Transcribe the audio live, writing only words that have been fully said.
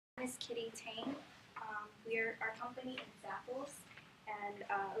Is Kitty Tang. Our company is Zappos, and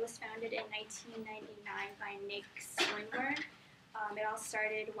it was founded in 1999 by Nick Swinburne. It all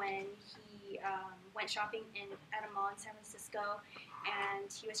started when he went shopping at a mall in San Francisco,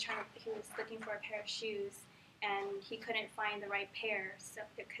 and he was looking for a pair of shoes, and he couldn't find the right pair, so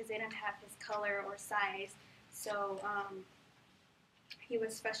because they didn't have his color or size. So he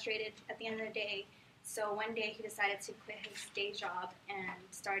was frustrated at the end of the day. So one day he decided to quit his day job and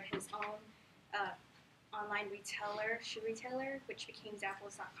start his own online shoe retailer, which became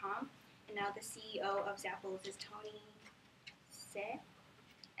Zappos.com. And now the CEO of Zappos is Tony Se.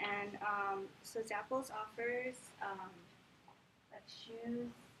 And so Zappos offers like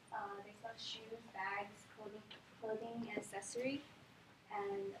shoes. They sell shoes, bags, clothing, and accessory.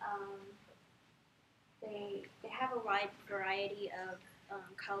 And they have a wide variety of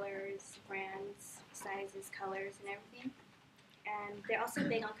colors, brands, sizes, colors, and everything. And they're also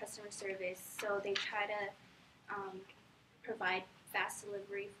big on customer service, so they try to provide fast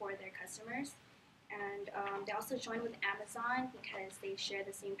delivery for their customers. And they also join with Amazon because they share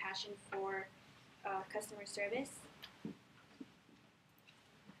the same passion for customer service.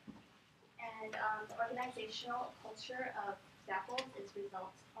 And the organizational culture of Zappos is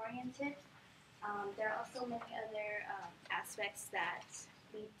results-oriented. There are also many other aspects that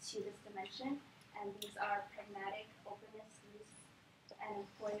lead to this dimension, and these are pragmatic, openness, use, and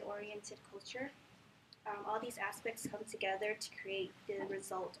employee-oriented culture. All these aspects come together to create the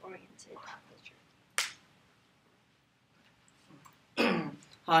result-oriented culture.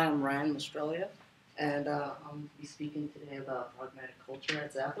 Hi, I'm Ryan from Australia, and I'm be speaking today about pragmatic culture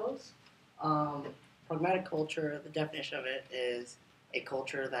at Zappos. Pragmatic culture, the definition of it is a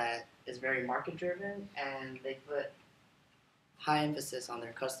culture that is very market-driven, and they put high emphasis on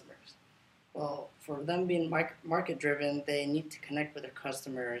their customers. Well, for them being market-driven, they need to connect with their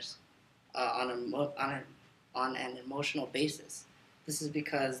customers on an emotional basis. This is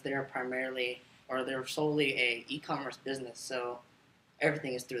because they're solely a e-commerce business, so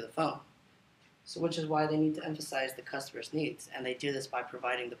everything is through the phone. So which is why they need to emphasize the customer's needs, and they do this by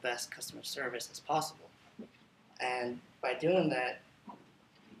providing the best customer service as possible. And by doing that,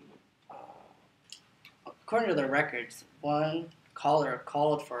 according to their records, one caller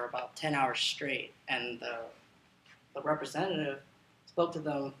called for about 10 hours straight, and the representative spoke to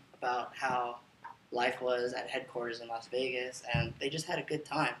them about how life was at headquarters in Las Vegas, and they just had a good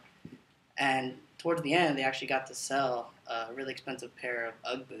time. And towards the end, they actually got to sell a really expensive pair of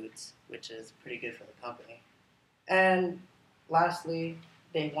UGG boots, which is pretty good for the company. And lastly,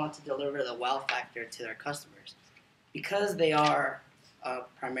 they want to deliver the wow factor to their customers. Because they are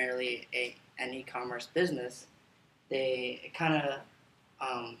primarily an e-commerce business,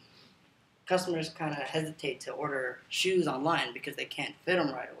 customers kind of hesitate to order shoes online because they can't fit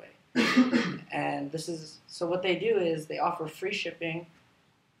them right away. And so what they do is they offer free shipping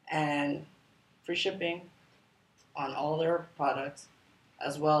on all their products,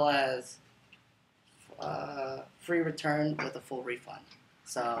 as well as free return with a full refund.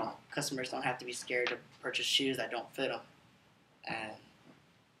 So customers don't have to be scared to purchase shoes that don't fit them. And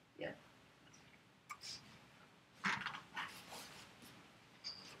yeah.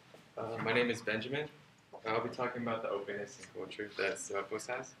 My name is Benjamin. I'll be talking about the openness and culture that Zappos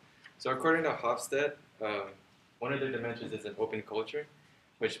has. So according to Hofstede, one of their dimensions is an open culture,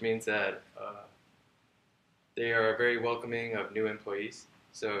 which means that they are very welcoming of new employees.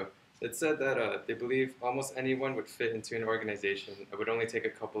 So it said that they believe almost anyone would fit into an organization. It would only take a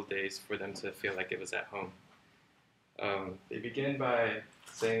couple days for them to feel like it was at home. They begin by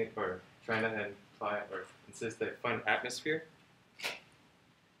saying or trying to imply or insist a fun atmosphere.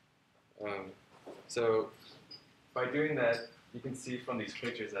 So by doing that, you can see from these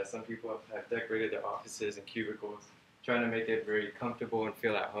pictures that some people have decorated their offices and cubicles, trying to make it very comfortable and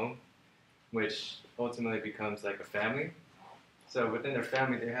feel at home, which ultimately becomes like a family. So within their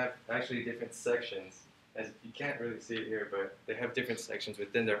family, they have actually different sections. As you can't really see it here, but they have different sections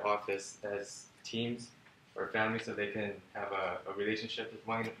within their office as teams or families, so they can have a relationship with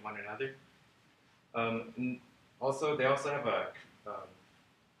one another. They also have a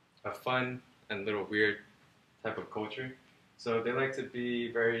fun and little weird type of culture. So they like to be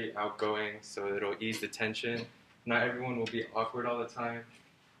very outgoing, so it'll ease the tension. Not everyone will be awkward all the time.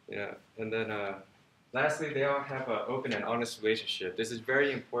 Yeah, and then lastly, they all have an open and honest relationship. This is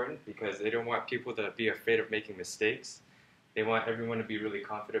very important because they don't want people to be afraid of making mistakes. They want everyone to be really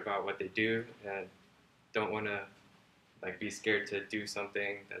confident about what they do and don't want to be scared to do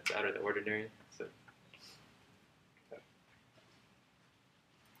something that's out of the ordinary. So.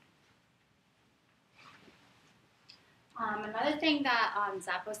 Another thing that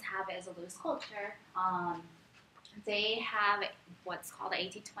Zappos have is a loose culture. They have what's called the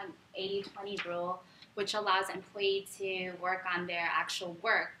 80-20 rule, which allows employees to work on their actual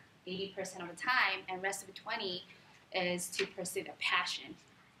work 80% of the time, and rest of the 20 is to pursue their passion.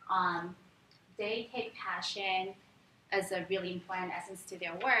 They take passion as a really important essence to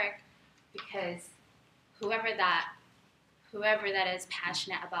their work because whoever that is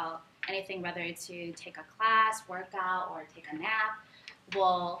passionate about anything, whether it's to take a class, work out, or take a nap,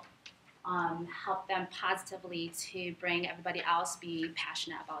 will help them positively to bring everybody else be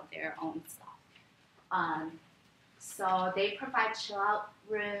passionate about their own stuff. So they provide chill out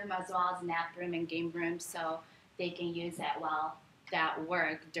room as well as nap room and game room, so they can use it while at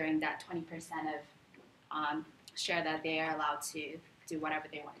work during that 20% of share that they are allowed to do whatever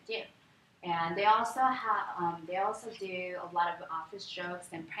they want to do. And they also do a lot of office jokes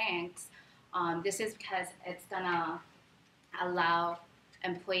and pranks. This is because it's gonna allow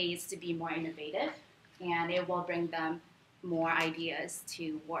employees to be more innovative, and it will bring them more ideas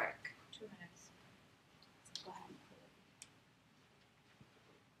to work. 2 minutes. Go ahead.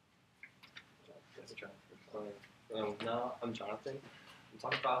 That's Jonathan. Now I'm Jonathan. I'm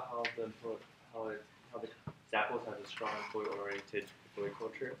talking about how the Zappos has a strong employee-oriented employee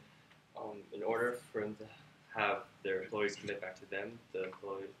culture. In order for them to have their employees commit back to them, the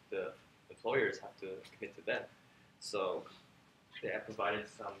employers have to commit to them. So they have provided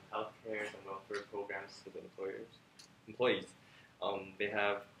some healthcare and welfare programs to the employees. They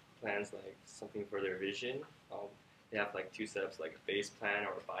have plans like something for their vision. They have like 2 steps, like a base plan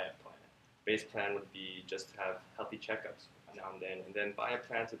or a buy-up plan. Base plan would be just to have healthy checkups now and then buy-up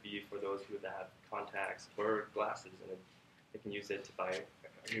plan to be for those who have contacts or glasses, and they can use it to buy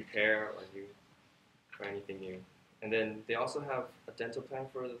a new pair or anything new. And then they also have a dental plan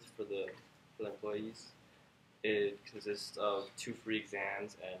for the employees. It consists of 2 free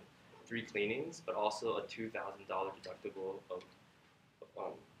exams and 3 cleanings, but also a $2,000 deductible of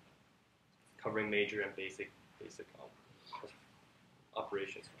covering major and basic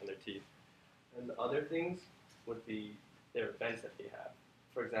operations on their teeth. And the other things would be their events that they have.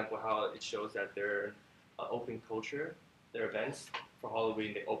 For example, how it shows that they're an open culture. Their events for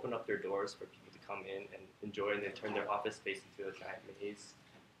Halloween, they open up their doors for people to come in and enjoy, and they turn their office space into a giant maze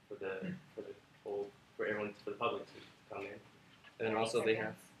for the public to come in. And then also they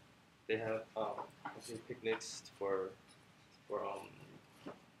have picnics for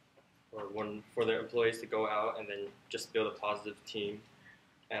their employees to go out and then just build a positive team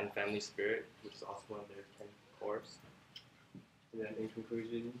and family spirit, which is also one of their 10 cores. And then in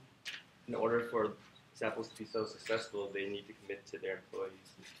conclusion, in order for Zappos to be so successful, they need to commit to their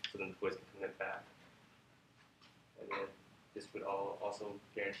employees so the employees can commit back. And then this would also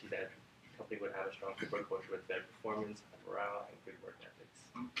guarantee that the company would have a strong corporate culture with better performance, morale, and good work ethics.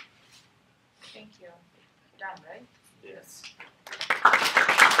 Thank you. Done, right? Yes.